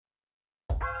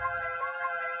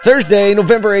Thursday,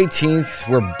 November 18th,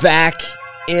 we're back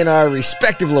in our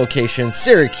respective locations,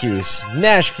 Syracuse,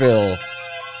 Nashville,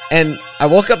 and I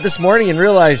woke up this morning and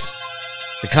realized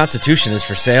the Constitution is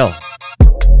for sale.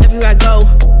 Everywhere I go,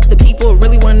 the people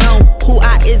really want to know who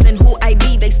I is and who I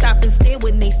be. They stop and stare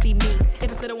when they see me.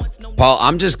 Paul,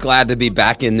 I'm just glad to be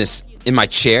back in my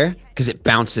chair because it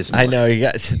bounces more. I know,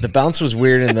 the bounce was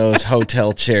weird in those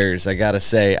hotel chairs, I gotta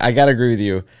say. I gotta agree with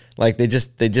you. Like they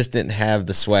just didn't have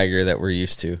the swagger that we're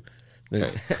used to.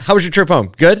 How was your trip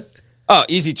home? Good? Oh,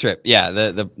 easy trip. Yeah,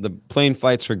 the plane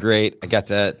flights were great. I got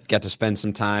to spend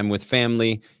some time with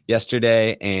family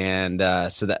yesterday, and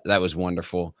so that was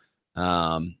wonderful.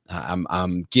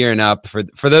 I'm gearing up for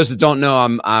those that don't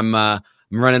know. I'm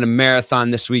running a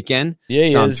marathon this weekend.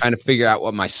 Yeah, I'm trying to figure out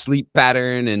what my sleep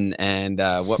pattern and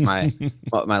what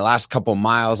my last couple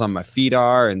miles on my feet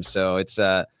are, and so it's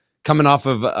coming off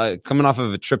of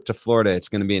a trip to Florida. It's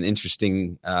going to be an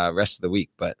interesting rest of the week,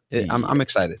 but I'm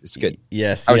excited. It's good.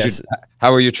 Yes.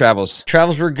 How were your travels?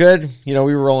 Travels were good. You know,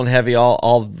 we were rolling heavy,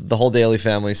 all the whole Daly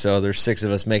family. So there's 6 of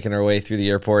us making our way through the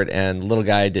airport, and the little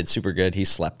guy did super good. He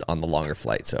slept on the longer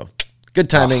flight, so good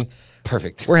timing. Oh,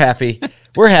 perfect. We're happy.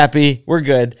 We're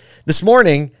good. This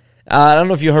morning, I don't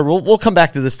know if you heard. We'll come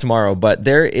back to this tomorrow, but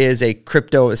there is a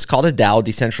crypto. It's called a DAO,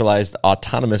 decentralized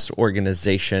autonomous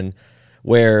organization,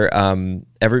 where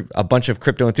a bunch of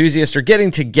crypto enthusiasts are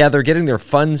getting their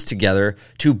funds together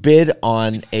to bid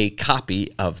on a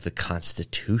copy of the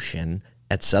Constitution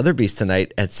at Sotheby's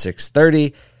tonight at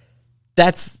 6:30.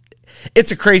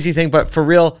 It's a crazy thing, but for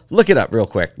real, look it up real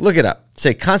quick. Look it up.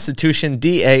 Say Constitution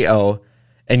DAO,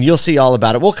 and you'll see all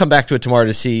about it. We'll come back to it tomorrow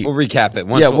to see. We'll recap it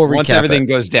once everything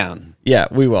goes down. Yeah,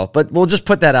 we will. But we'll just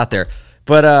put that out there.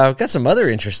 But I've got some other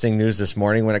interesting news this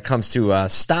morning when it comes to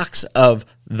stocks of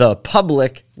the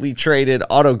publicly traded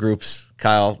auto groups,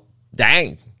 Kyle.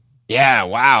 Dang. Yeah,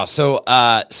 wow. So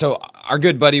our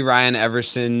good buddy Ryan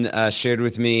Everson shared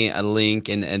with me a link,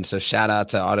 and so shout out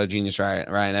to Auto Genius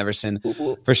Ryan Everson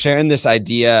for sharing this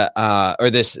idea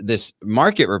or this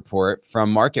market report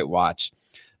from MarketWatch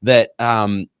that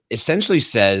essentially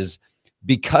says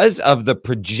because of the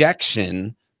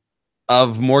projection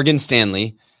of Morgan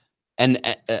Stanley. And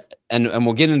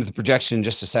we'll get into the projection in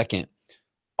just a second.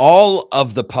 All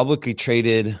of the publicly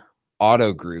traded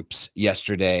auto groups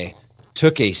yesterday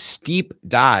took a steep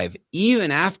dive,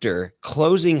 even after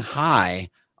closing high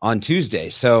on Tuesday.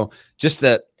 So just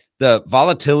the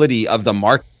volatility of the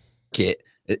market,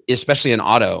 especially in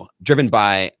auto, driven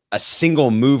by a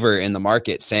single mover in the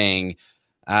market saying,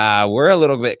 we're a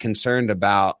little bit concerned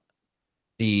about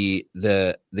the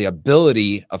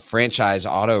ability of franchise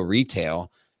auto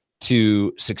retail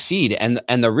to succeed.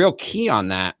 And the real key on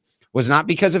that was not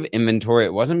because of inventory.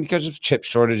 It wasn't because of chip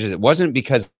shortages. It wasn't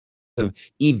because of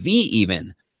EV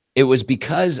even. It was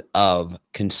because of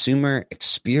consumer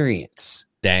experience.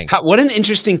 Dang. What an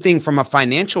interesting thing from a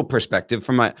financial perspective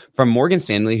from Morgan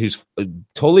Stanley, who's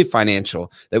totally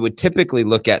financial, that would typically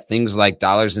look at things like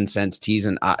dollars and cents, T's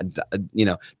and,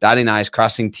 dotting I's,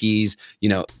 crossing T's,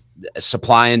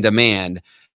 supply and demand.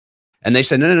 And they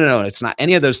said, no, it's not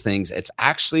any of those things. It's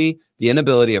actually the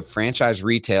inability of franchise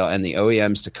retail and the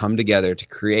OEMs to come together to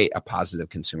create a positive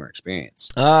consumer experience.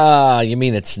 You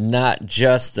mean it's not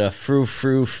just a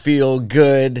frou-frou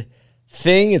feel-good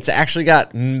thing? It's actually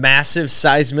got massive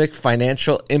seismic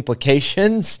financial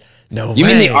implications? No way. You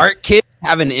mean the art kids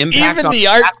have an impact even on the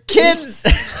art kids?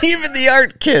 Even the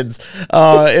art kids.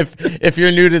 If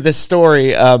you're new to this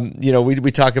story,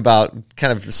 we talk about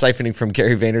kind of siphoning from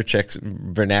Gary Vaynerchuk's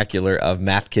vernacular of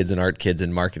math kids and art kids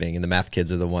in marketing, and the math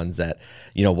kids are the ones that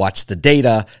watch the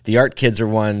data. The art kids are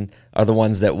the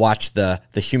ones that watch the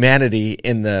humanity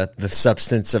in the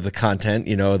substance of the content.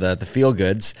 The feel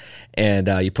goods, and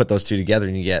you put those two together,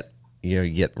 and you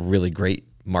get really great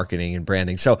marketing and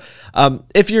branding. So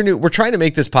if you're new, we're trying to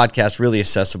make this podcast really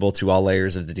accessible to all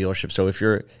layers of the dealership. So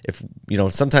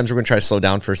sometimes we're going to try to slow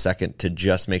down for a second to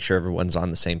just make sure everyone's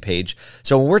on the same page.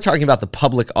 So when we're talking about the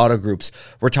public auto groups,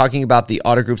 we're talking about the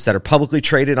auto groups that are publicly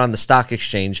traded on the stock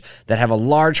exchange that have a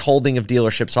large holding of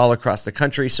dealerships all across the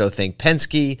country. So think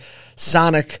Penske,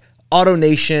 Sonic,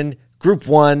 AutoNation, Group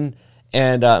 1,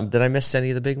 and did I miss any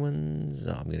of the big ones?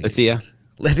 Lithia.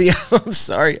 I'm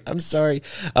sorry.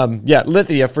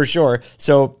 Lithia for sure.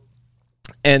 So,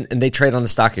 and they trade on the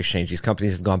stock exchange. These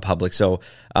companies have gone public. So,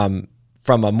 from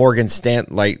a Morgan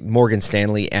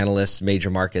Stanley analysts,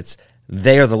 major markets,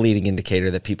 they are the leading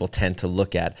indicator that people tend to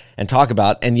look at and talk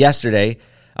about. And yesterday,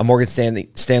 a Morgan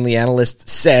Stanley analyst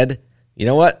said, you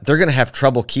know what? They're going to have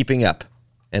trouble keeping up.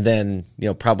 And then,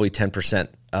 probably 10%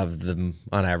 of them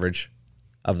on average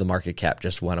of the market cap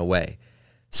just went away.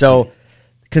 So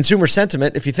consumer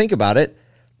sentiment, if you think about it,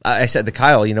 I said to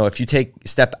Kyle, if you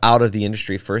step out of the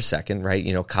industry for a second, right?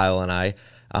 Kyle and I,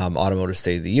 Automotive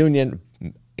State of the Union,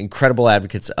 incredible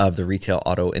advocates of the retail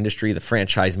auto industry, the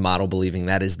franchise model, believing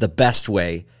that is the best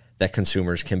way that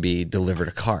consumers can be delivered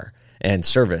a car and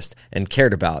serviced and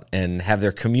cared about and have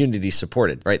their community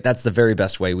supported, right? That's the very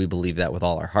best way. We believe that with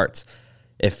all our hearts.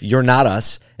 If you're not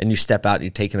us and you step out and you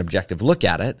take an objective look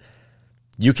at it,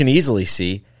 you can easily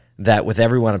see that with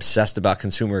everyone obsessed about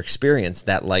consumer experience,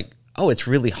 that it's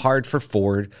really hard for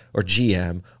Ford or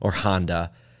GM or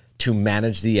Honda to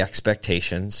manage the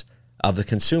expectations of the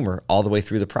consumer all the way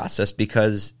through the process,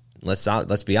 because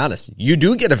let's be honest, you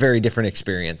do get a very different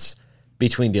experience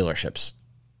between dealerships.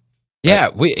 Yeah,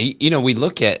 we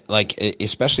look at,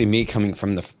 especially me coming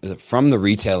from the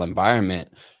retail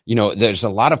environment, there's a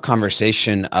lot of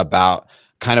conversation about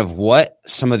kind of what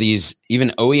some of these even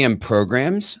OEM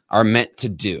programs are meant to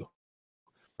do,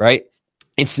 right?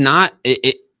 It's not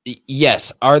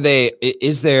yes,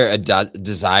 is there a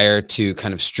desire to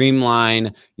kind of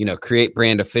streamline, create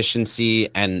brand efficiency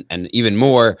and even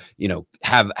more,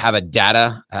 have a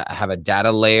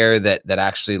data layer that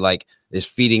actually is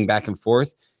feeding back and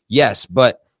forth? Yes,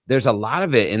 but there's a lot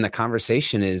of it in the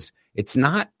conversation it's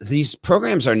not, these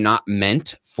programs are not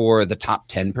meant for the top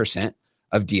 10%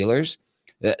 of dealers.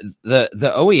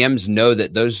 The OEMs know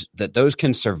that those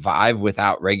can survive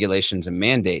without regulations and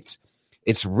mandates.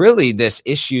 It's really this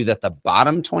issue that the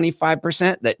bottom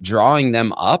 25%, that drawing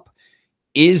them up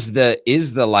is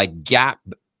the gap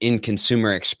in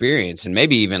consumer experience, and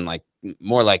maybe even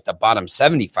more like the bottom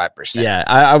 75%. Yeah,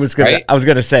 I was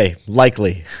gonna say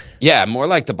likely. Yeah, more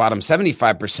like the bottom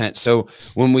 75%. So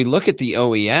when we look at the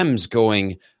OEMs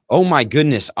going, oh my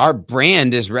goodness, our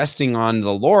brand is resting on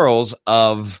the laurels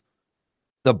of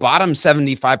the bottom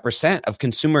 75% of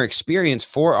consumer experience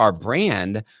for our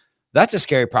brand, that's a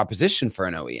scary proposition for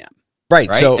an OEM. Right.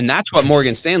 So, and that's what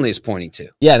Morgan Stanley is pointing to.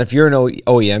 Yeah. And if you're an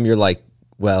OEM, you're like,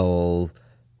 well,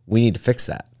 we need to fix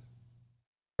that.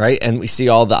 Right. And we see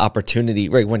all the opportunity,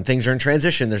 right? When things are in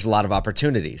transition, there's a lot of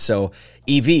opportunity. So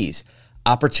EVs,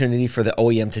 opportunity for the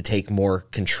OEM to take more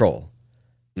control,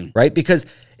 right? Because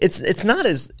it's not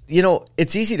as,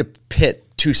 it's easy to pit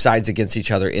two sides against each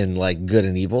other in good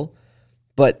and evil,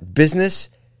 but business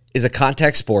is a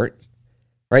contact sport,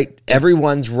 right?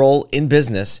 Everyone's role in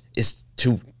business is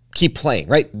to keep playing,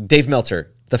 right? Dave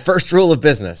Meltzer, the first rule of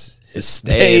business is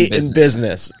stay in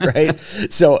business, right?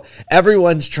 So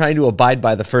everyone's trying to abide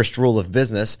by the first rule of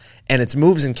business, and it's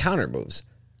moves and counter moves,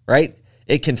 right?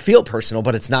 It can feel personal,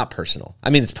 but it's not personal. I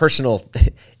mean, it's personal.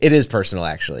 It is personal,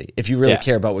 actually. If you really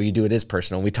care about what you do, it is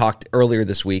personal. We talked earlier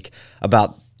this week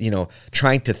about,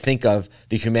 trying to think of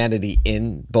the humanity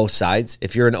in both sides.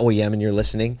 If you're an OEM and you're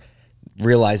listening,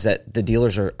 realize that the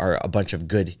dealers are a bunch of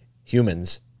good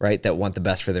humans, right, that want the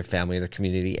best for their family, their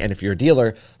community. And if you're a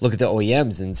dealer, look at the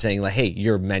OEMs and saying hey,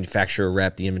 you're a manufacturer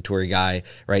rep, the inventory guy,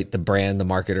 right, the brand, the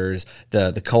marketers,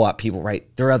 the co-op people, right?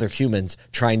 They're other humans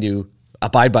trying to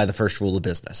abide by the first rule of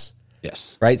business.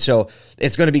 Yes. Right? So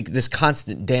it's going to be this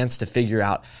constant dance to figure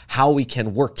out how we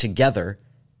can work together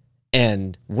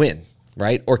and win,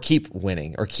 right? Or keep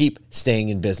winning or keep staying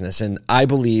in business. And I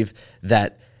believe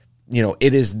that,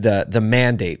 it is the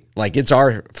mandate, it's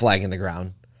our flag in the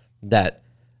ground, that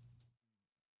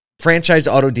franchise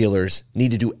auto dealers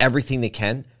need to do everything they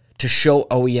can to show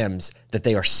OEMs that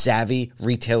they are savvy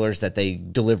retailers, that they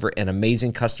deliver an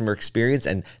amazing customer experience,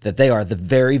 and that they are the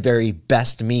very, very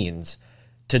best means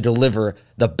to deliver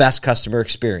the best customer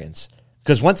experience.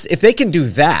 Because if they can do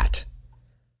that,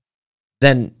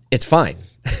 then it's fine.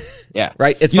 Yeah.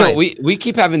 Right? It's fine. We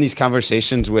keep having these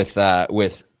conversations with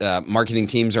marketing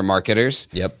teams or marketers.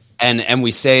 Yep. And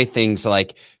we say things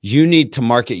like, you need to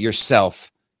market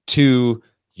yourself to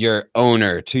your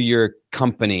owner, to your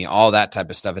company, all that type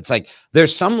of stuff. It's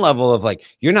there's some level of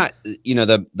you're not,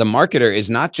 the marketer is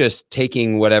not just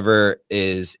taking whatever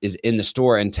is in the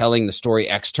store and telling the story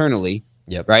externally.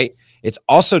 Yep. Right. It's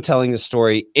also telling the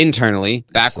story internally,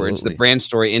 backwards, Absolutely. the brand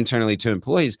story internally to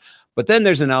employees. But then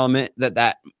there's an element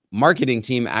that marketing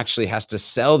team actually has to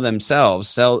sell themselves,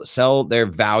 sell their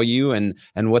value and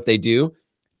what they do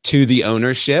to the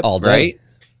ownership. All day. Right.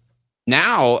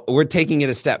 Now we're taking it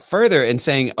a step further and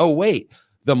saying, oh, wait,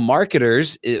 the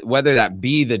marketers, whether that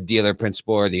be the dealer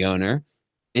principal or the owner,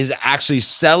 is actually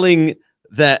selling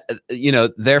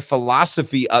their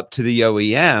philosophy up to the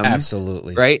OEM.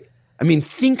 Absolutely. Right. I mean,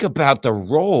 think about the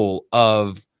role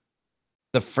of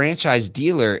the franchise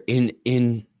dealer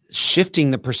in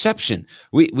shifting the perception.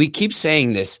 We keep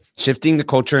saying this, shifting the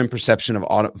culture and perception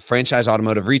of franchise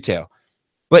automotive retail,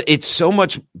 but it's so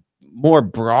much more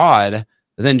broad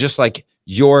than just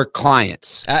your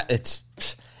clients.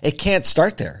 It can't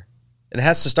start there. It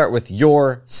has to start with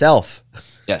yourself.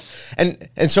 Yes. And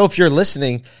so if you're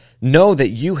listening, know that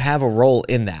you have a role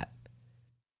in that.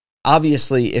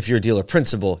 Obviously, if you're a dealer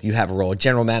principal, you have a role. A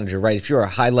general manager, right? If you're a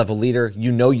high-level leader,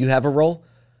 you know you have a role,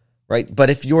 right? But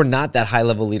if you're not that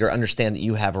high-level leader, understand that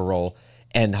you have a role.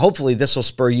 And hopefully this will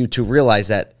spur you to realize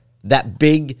that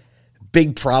big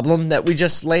problem that we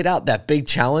just laid out, that big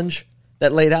challenge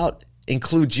that laid out,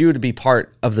 includes you to be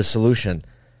part of the solution.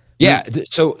 Yeah.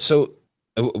 So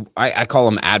I call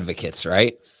them advocates,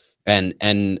 right? And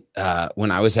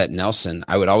when I was at Nelson,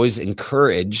 I would always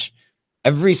encourage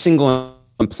every single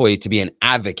employee to be an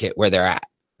advocate where they're at,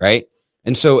 right?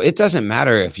 And so it doesn't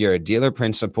matter if you're a dealer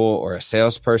principal or a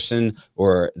salesperson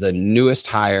or the newest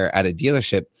hire at a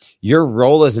dealership, your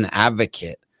role as an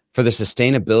advocate for the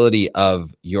sustainability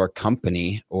of your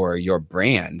company or your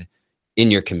brand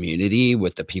in your community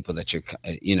with the people that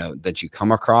that you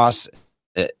come across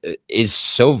is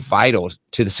so vital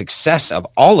to the success of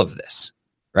all of this,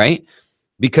 right?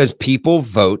 Because people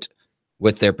vote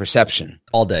with their perception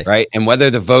all day, right? And whether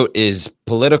the vote is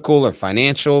political or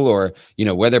financial or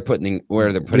where they're putting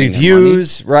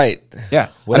reviews, their money. Right? Yeah,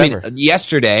 whatever. I mean,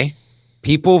 yesterday,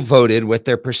 people voted with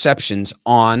their perceptions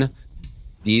on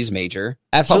these major.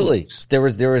 Absolutely, publics.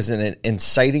 there was an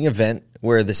inciting event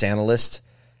where this analyst,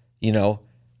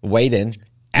 weighed in.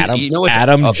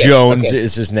 Adam Jones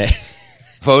is his name.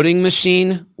 Voting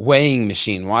machine, weighing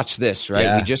machine. Watch this, right?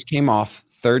 Yeah. We just came off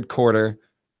third quarter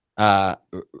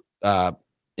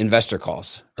investor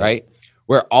calls, right?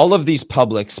 Where all of these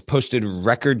publics posted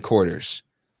record quarters,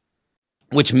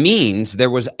 which means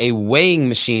there was a weighing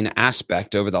machine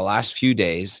aspect over the last few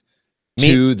days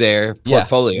to their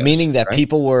portfolios. Yeah, meaning that right?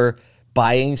 people were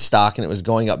buying stock and it was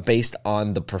going up based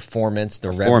on the performance,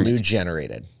 revenue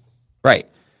generated. Right.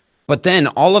 But then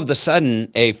all of a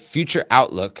sudden, a future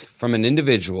outlook from an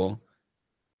individual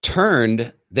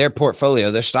turned their portfolio,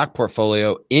 their stock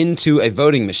portfolio, into a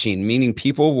voting machine, meaning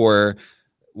people were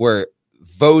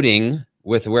voting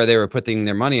with where they were putting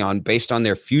their money on based on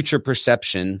their future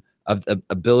perception of the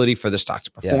ability for the stock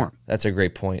to perform. Yeah, that's a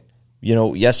great point.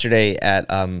 Yesterday at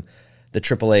the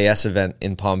AAAS event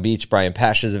in Palm Beach, Brian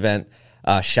Pash's event,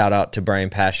 shout out to Brian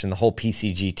Pash and the whole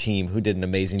PCG team who did an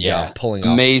amazing job pulling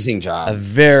off a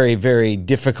very, very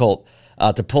difficult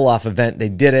to pull off event. They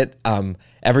did it.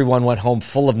 Everyone went home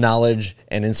full of knowledge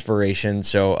and inspiration.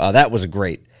 So that was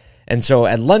great. And so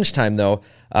at lunchtime, though,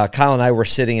 Kyle and I were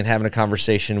sitting and having a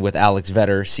conversation with Alex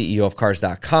Vetter, CEO of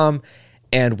Cars.com,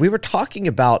 and we were talking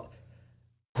about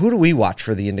who do we watch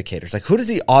for the indicators? Like, who does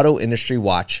the auto industry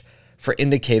watch for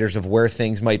indicators of where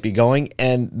things might be going?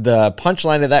 And the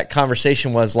punchline of that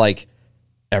conversation was like,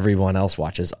 everyone else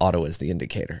watches auto as the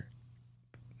indicator.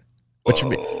 Which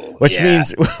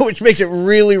means which makes it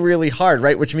really, really hard,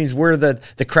 right? Which means we're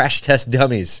the crash test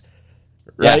dummies,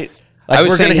 right? Yeah. Like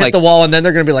we're going to hit the wall and then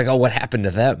they're going to be like, oh, what happened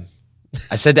to them?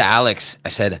 I said to Alex,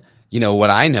 what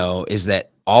I know is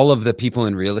that all of the people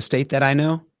in real estate that I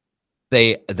know,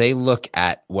 they look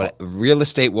at what real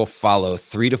estate will follow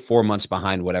 3 to 4 months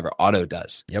behind whatever auto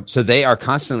does. Yep. So they are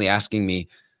constantly asking me,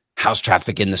 how's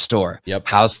traffic in the store? Yep.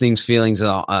 How are things feeling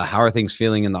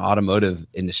in the automotive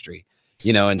industry?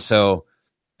 And so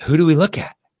who do we look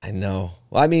at? I know.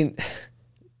 Well, I mean,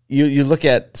 you look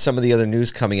at some of the other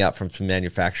news coming out from some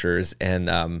manufacturers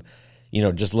and,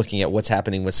 just looking at what's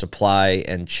happening with supply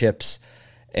and chips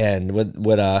and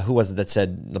who was it that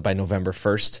said by November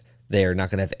 1st, they are not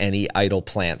going to have any idle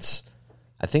plants.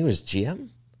 I think it was GM.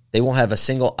 They won't have a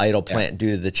single idle plant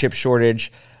due to the chip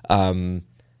shortage.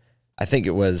 I think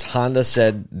it was Honda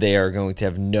said they are going to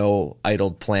have no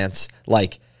idled plants,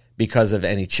 because of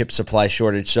any chip supply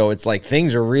shortage. So it's like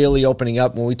things are really opening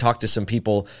up. When we talk to some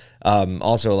people,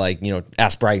 also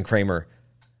ask Brian Kramer,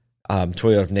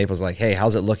 Toyota of Naples, hey,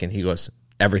 how's it looking? He goes,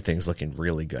 everything's looking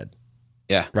really good.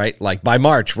 Yeah. Right? By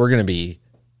March, we're going to be,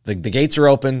 the gates are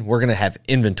open. We're going to have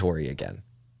inventory again.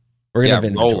 We're going to have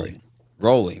inventory.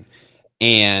 Rolling.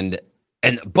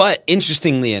 But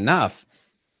interestingly enough,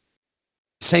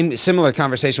 similar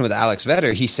conversation with Alex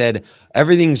Vetter. He said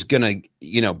everything's going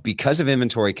to, because of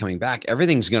inventory coming back,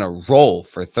 everything's going to roll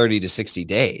for 30 to 60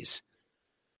 days.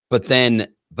 But then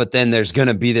there's going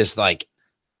to be this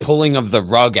pulling of the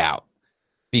rug out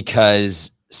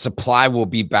because supply will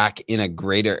be back in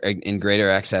greater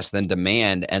excess than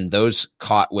demand, and those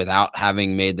caught without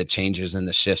having made the changes and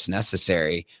the shifts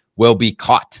necessary will be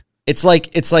caught. It's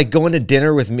like going to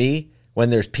dinner with me when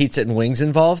there's pizza and wings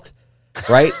involved,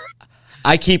 right?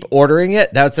 I keep ordering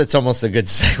it. That's almost a good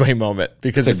segue moment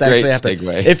because it's actually happening.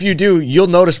 Segue. If you do, you'll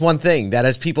notice one thing, that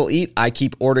as people eat, I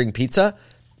keep ordering pizza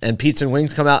and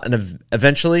wings come out, and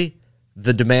eventually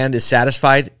the demand is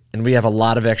satisfied and we have a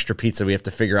lot of extra pizza we have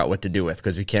to figure out what to do with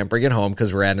because we can't bring it home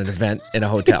because we're at an event in a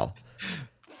hotel.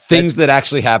 Things that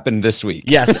actually happened this week.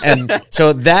 Yes, and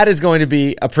so that is going to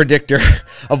be a predictor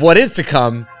of what is to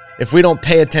come if we don't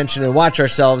pay attention and watch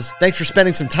ourselves. Thanks for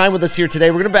spending some time with us here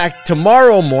today. We're going to be back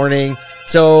tomorrow morning.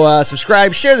 So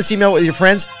subscribe, share this email with your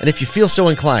friends, and if you feel so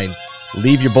inclined,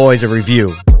 leave your boys a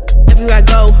review. Everywhere I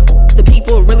go, the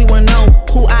people really want to know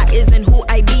who I is and who